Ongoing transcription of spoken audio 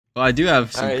Well, I do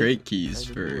have some Alright, great keys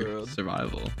end of the for world.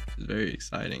 survival. It's very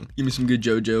exciting. Give me some good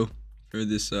JoJo for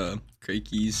this crate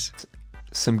keys.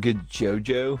 Some good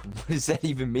JoJo? What does that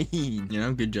even mean? You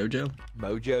know, good JoJo.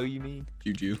 Mojo, you mean?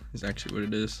 Juju is actually what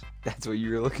it is. That's what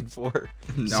you were looking for?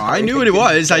 No, Sorry, I knew what it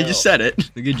couldn't was. I just tell. said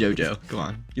it. The good JoJo. Come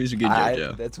on, give me some good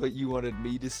JoJo. That's what you wanted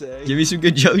me to say? Give me some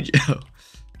good JoJo.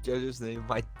 JoJo's the name of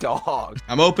my dog.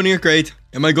 I'm opening a crate.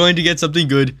 Am I going to get something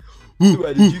good?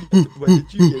 Why did you get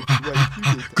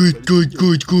Good.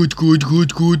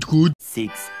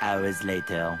 6 hours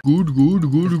later. Good.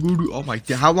 Oh my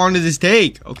god, how long does this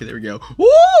take? Okay, there we go.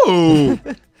 Whoa!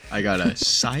 I got a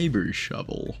cyber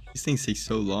shovel. These things take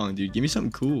so long, dude. Give me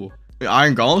something cool. Wait,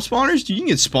 iron golem spawners? Dude, you can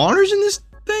get spawners in this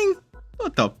thing?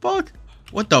 What the fuck?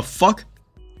 What the fuck?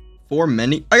 4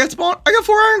 mending. I got 4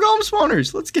 iron golem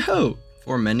spawners. Let's go.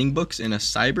 4 mending books and a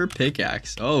cyber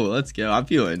pickaxe. Oh, let's go. I'm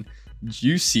feeling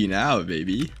juicy now,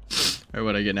 baby. All right,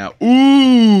 what I get now?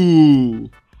 Ooh.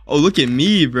 Oh, look at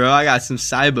me, bro. I got some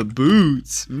cyber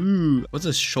boots. Ooh. What's a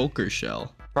shulker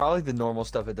shell? Probably the normal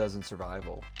stuff it does in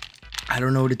survival. I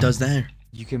don't know what it does there.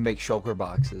 You can make shulker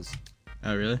boxes.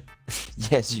 Oh, really?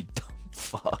 Yes, you dumb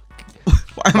fuck.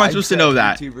 Why am I supposed to know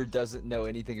that? YouTuber doesn't know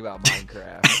anything about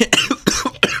Minecraft.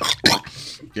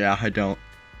 Yeah, I don't.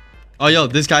 Oh, yo,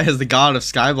 this guy has the god of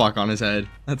Skyblock on his head.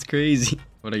 That's crazy.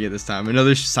 What'd I get this time?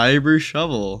 Another cyber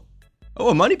shovel. Oh,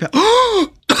 a money pack.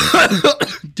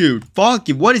 Dude, fuck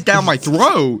you. What is down my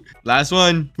throat? Last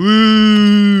one.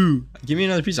 Woo! Give me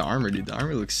another piece of armor, dude. The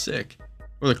armor looks sick.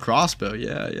 Or the crossbow.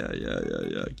 Yeah.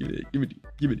 Give it.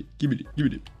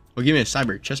 Oh, give me a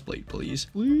cyber chestplate, please.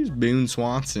 Please. Boone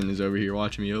Swanson is over here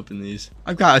watching me open these.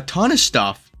 I've got a ton of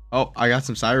stuff. Oh, I got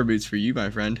some cyber boots for you, my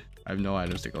friend. I have no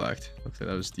items to collect. Looks like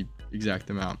that was the exact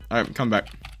amount. All right, come back.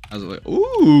 I was like,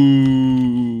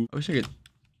 ooh. I wish I could.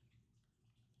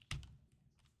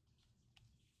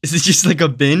 Is it just like a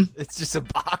bin? It's just a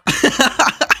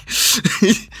box.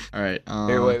 All right.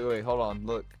 Here, wait, hold on.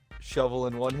 Look. Shovel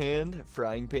in one hand,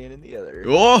 frying pan in the other.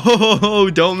 Whoa,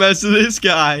 don't mess with this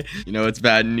guy. You know, it's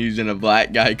bad news when a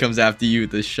black guy comes after you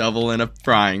with a shovel and a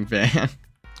frying pan.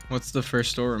 What's the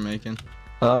first store we're making?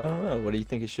 I don't know. What do you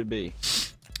think it should be?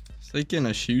 It's like in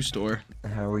a shoe store.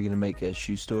 How are we going to make a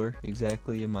shoe store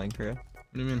exactly in Minecraft?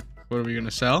 What do you mean? What are we going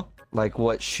to sell? Like,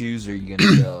 what shoes are you going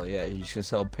to sell? Yeah, you're just going to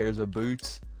sell pairs of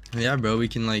boots? Yeah, bro, we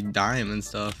can like dye them and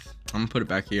stuff. I'm going to put it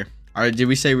back here. All right, did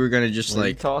we say we were going to just Where are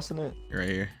you like tossing it? right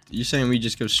here? You saying we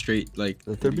just go straight like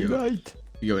Let there be light.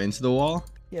 we go into the wall?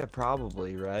 Yeah,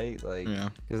 probably, right? Like, Yeah.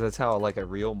 because that's how like a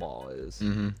real mall is.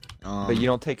 Mm-hmm. But you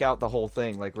don't take out the whole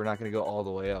thing. Like, we're not going to go all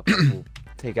the way up. Like, we'll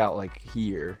take out like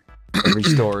here. Every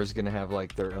store is going to have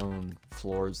like their own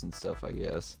floors and stuff, I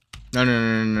guess. No.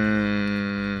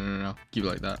 Keep it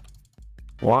like that.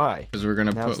 Why? Because we're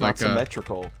gonna Now put it's like not a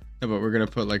symmetrical. no, but we're gonna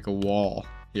put like a wall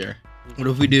here. What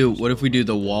if we do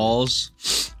the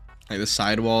walls, like the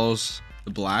side walls,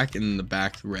 the black and the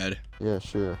back red? Yeah,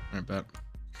 sure. I bet.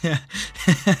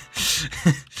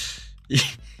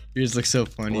 Yours look so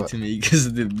funny What? to me because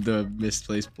of the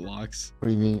misplaced blocks. What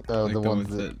do you mean? Oh, Like the the ones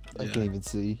ones that I yeah. can't even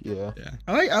see. Yeah. Yeah,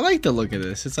 I like the look of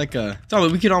this. It's like a.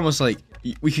 We could almost like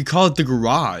we could call it the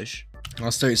garage.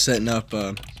 I'll start setting up.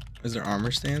 Is there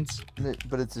armor stands?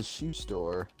 But it's a shoe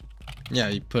store. Yeah,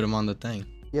 you put them on the thing.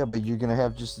 Yeah, but you're gonna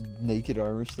have just naked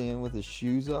armor stand with the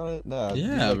shoes on it? No, these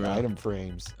Yeah, like bro. item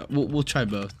frames. We'll try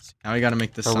both. Now we gotta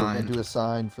make the Oh, we're sign. gonna do a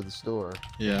sign for the store.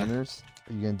 Yeah. Banners?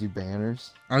 Are you gonna do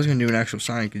banners? I was gonna do an actual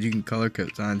sign because you can color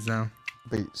code signs now.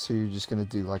 Wait, so you're just gonna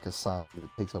do like a sign that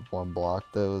takes up one block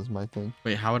though is my thing?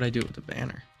 Wait, how would I do it with the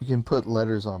banner? You can put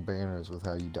letters on banners with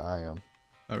how you dye them.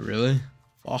 Oh, really?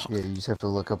 Fuck. Yeah, you just have to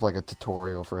look up like a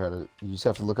tutorial for how to. You just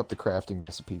have to look up the crafting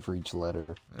recipe for each letter.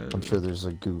 I'm sure there's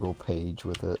a Google page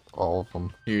with it, all of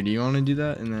them. Here, do you want to do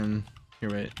that? And then,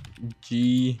 here, wait.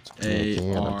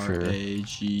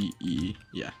 Garage.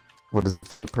 Yeah. What is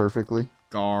it perfectly?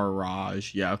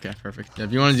 Garage. Yeah, okay, perfect. Yeah,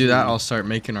 if you want to do that, I'll start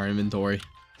making our inventory.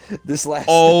 This last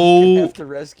Oh. thing, I have to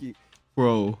rescue.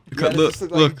 Bro, Yeah, look, does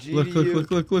this look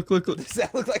like a look. Does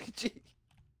that look like a G?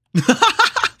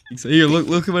 So here,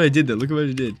 look at what I did there. Look at what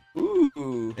I did.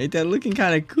 Ooh. Ain't that looking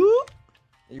kind of cool?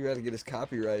 You gotta get us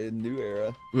copyrighted in New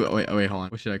Era. Wait, hold on.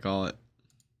 What should I call it?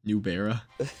 New Bera?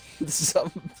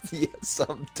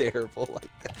 Something terrible like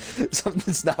that. Something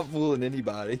that's not fooling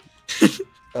anybody.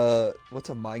 What's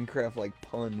a Minecraft like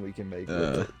pun we can make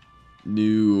with it?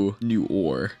 New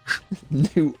ore.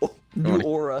 New on.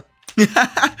 aura. You're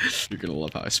gonna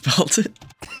love how I spelled it.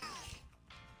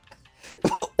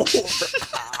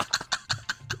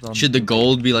 Should the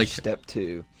gold be like Step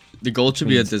 2. the gold should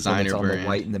be a Means when designer it's on the variant?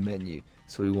 white in the menu.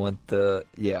 So we want the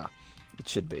it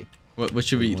should be. What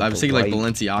should we? want I was the thinking like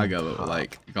white Balenciaga, on but top.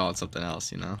 like call it something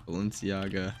else, you know?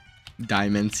 Balenciaga,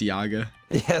 Dimensiaga.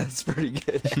 Yeah, that's pretty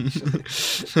good.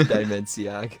 Actually.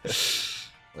 Dimensiaga.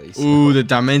 Lace Ooh, up. the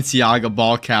Dimensiaga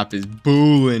ball cap is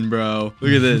booling, bro.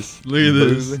 Look at this. Look at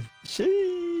this. Moving.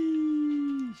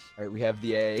 Sheesh. All right, we have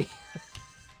the A.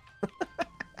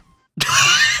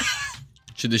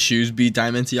 Should the shoes be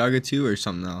Dimensiaga too, or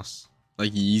something else?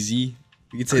 Like Yeezy?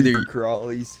 You could say Creeper they're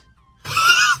crawlies.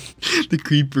 the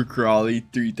Creeper Crawly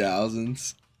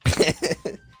 3000s.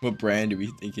 What brand do we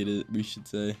think it is? We should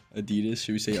say Adidas.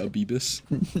 Should we say Abibus?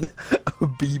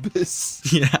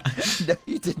 Abibus. Yeah. No,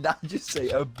 you did not just say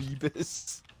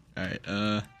Abibus. All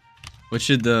right. What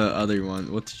should the other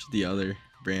one? What should the other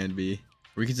brand be?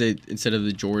 We could say instead of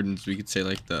the Jordans, we could say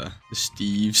like the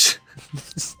Steves.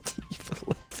 Steve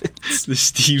Elevens. The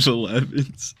Steve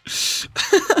 11s.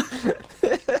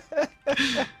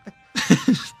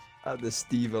 The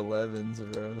Steve Elevens,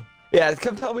 bro. Yeah,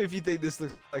 come tell me if you think this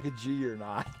looks like a G or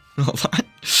not. Hold on.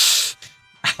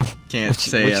 Can't What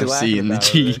say you I'm laughing seeing the about,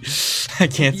 G. I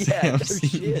can't say Yeah, I'm no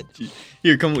seeing the shit. G.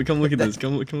 Here, come look at this.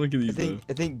 Come look at I these though.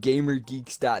 think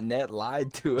GamerGeeks.net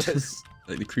lied to us.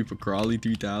 Like the Creeper Crawly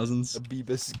 3000s.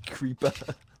 Abibus Creeper.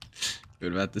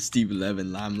 What about the Steve 11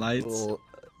 Limelights? Little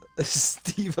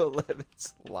Steve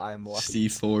Elevens Limelight.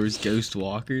 Steve 4's Ghost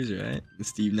Walkers, right? The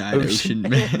Steve 9 Ocean Ocean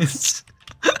Mans.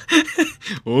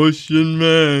 Ocean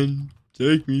Man,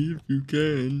 take me if you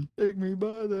can. Take me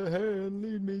by the hand,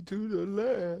 lead me to the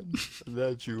land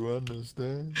that you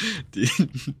understand. Dude,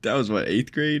 that was what,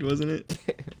 8th grade, wasn't it?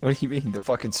 What do you mean? The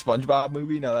fucking SpongeBob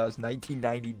movie? No, that was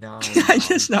 1999.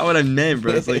 That's not what I meant,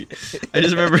 bro. It's like, I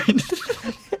just remember,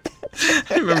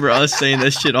 I remember us saying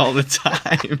that shit all the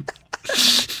time.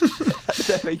 How does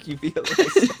that make you feel?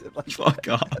 Like Fuck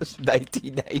off. that was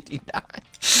 1999.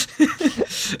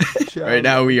 Right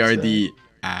now we are the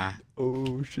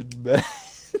Ocean Man.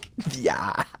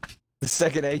 Yeah. The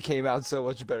second A came out so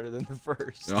much better than the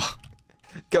first. Oh.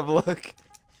 Come look.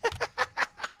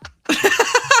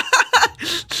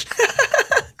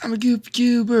 I'm a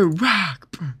goober rock.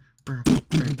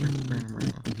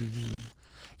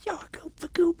 Yo, Goopa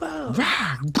Goopa.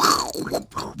 Rock.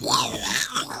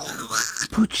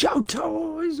 Put your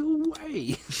toys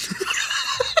away.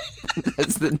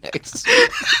 That's the next.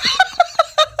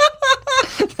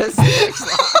 That's the next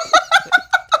line.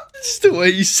 Just the way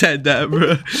you said that,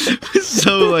 bro. Was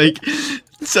so like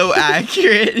so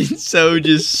accurate and so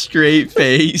just straight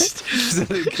faced. Is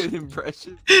that a good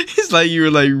impression? It's like you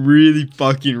were like really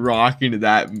fucking rocking to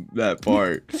that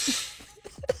part.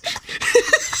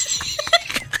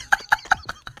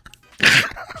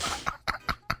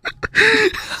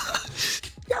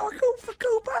 Yo, Goopa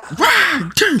Goopa.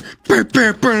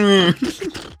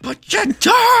 Put your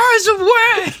toys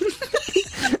away.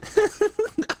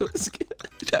 That was good.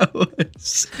 That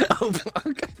was. Oh,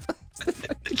 fuck.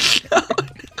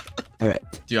 Alright.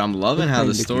 Dude, I'm loving how the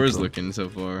Trying to store is keep up. looking so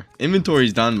far.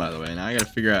 Inventory's done, by the way. Now I gotta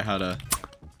figure out how to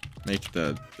make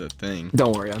the thing.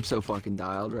 Don't worry, I'm so fucking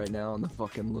dialed right now on the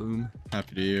fucking loom.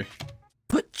 Happy to hear.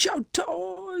 Put your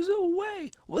toys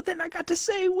away. Well, then I got to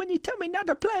say when you tell me not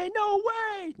to play, no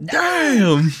way.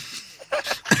 Damn.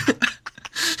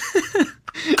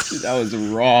 Dude, that was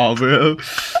raw, bro.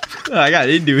 I got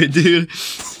into it, dude.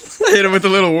 I hit him with a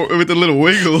little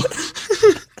wiggle.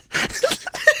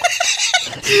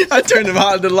 I turned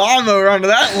the lawnmower onto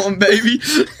that one, baby.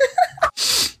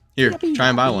 Here, try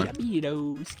and buy one.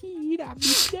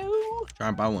 Try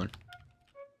and buy one.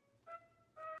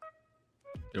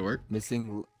 Did it work?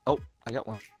 Missing. Oh, I got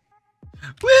one.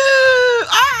 Woo!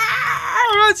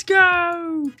 Ah! Let's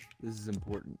go! This is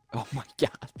important. Oh my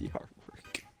god, the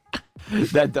artwork.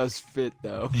 That does fit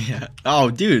though. Yeah. Oh,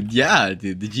 dude. Yeah,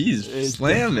 dude. The G is It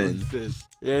slamming. definitely fits.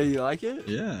 Yeah, you like it?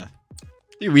 Yeah.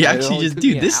 Dude, we It actually only just, took me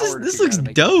dude, an this hour to looks figure out how to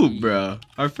make the dope, G. bro.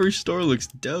 Our first store looks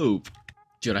dope.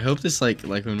 Dude, I hope this like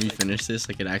when we finish this,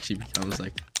 like it actually becomes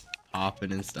like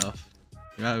popping and stuff.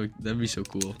 Yeah, that'd be so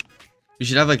cool. We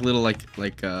should have like little like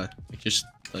just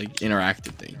like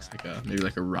interactive things, like maybe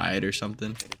like a riot or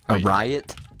something. A Wait,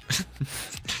 riot?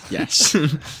 Yes.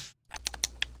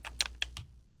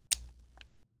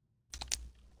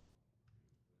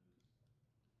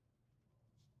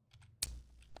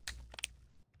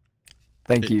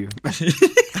 Thank you.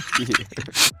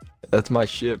 That's my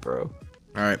shit, bro.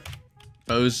 All right,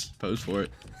 pose for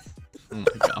it. Oh my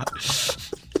god.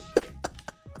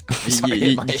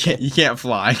 Sorry, You can't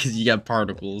fly because you got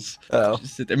particles. Oh.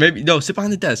 Just sit there. Maybe no. Sit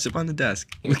behind the desk. Sit behind the desk.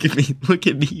 Look at me. Look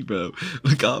at me, bro.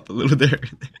 Look up a little there.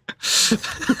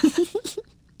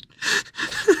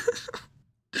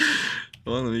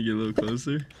 Hold on. Let me get a little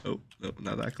closer. Oh no,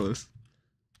 not that close.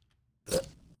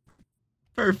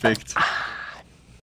 Perfect.